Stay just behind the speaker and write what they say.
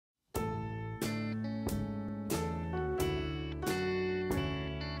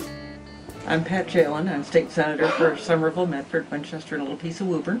I'm Pat Jehlen. I'm State Senator for Somerville, Medford, Winchester, and Little Piece of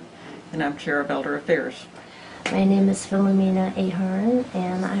Woburn, and I'm Chair of Elder Affairs. My name is Philomena Ahern,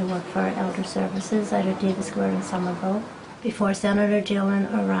 and I work for Elder Services at Davis Square in Somerville. Before Senator Jehlen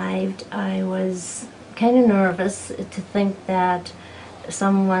arrived, I was kind of nervous to think that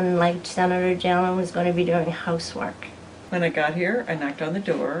someone like Senator Jehlen was going to be doing housework. When I got here, I knocked on the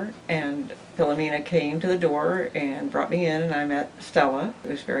door, and Philomena came to the door and brought me in, and I met Stella. It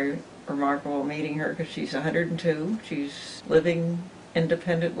was very remarkable meeting her because she's 102. She's living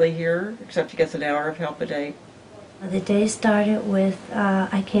independently here, except she gets an hour of help a day. The day started with,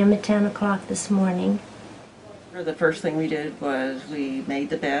 I came at 10 o'clock this morning. The first thing we did was we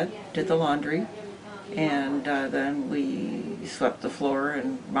made the bed, did the laundry, and then we swept the floor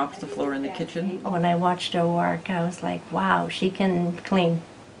and mopped the floor in the kitchen. When I watched her work, I was like, wow, she can clean.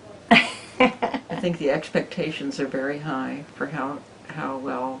 I think the expectations are very high for how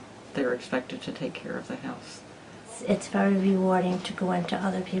well they're expected to take care of the house. It's very rewarding to go into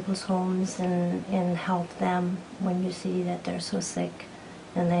other people's homes and help them when you see that they're so sick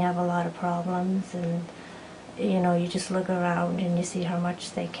and they have a lot of problems, and you know, you just look around and you see how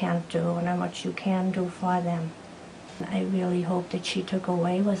much they can't do and how much you can do for them. I really hope that she took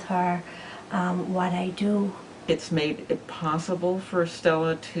away with her what I do. It's made it possible for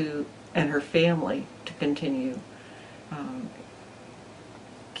Stella and her family to continue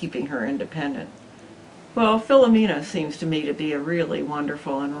keeping her independent. Well, Philomena seems to me to be a really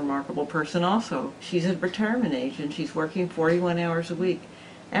wonderful and remarkable person also. She's at retirement age and she's working 41 hours a week.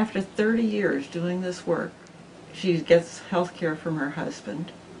 After 30 years doing this work, she gets health care from her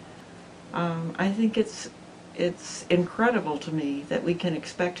husband. I think it's incredible to me that we can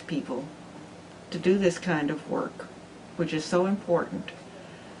expect people to do this kind of work, which is so important,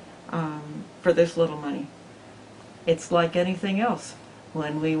 for this little money. It's like anything else.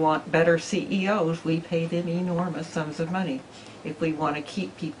 When we want better CEOs, we pay them enormous sums of money. If we want to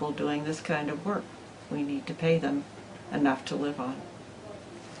keep people doing this kind of work, we need to pay them enough to live on.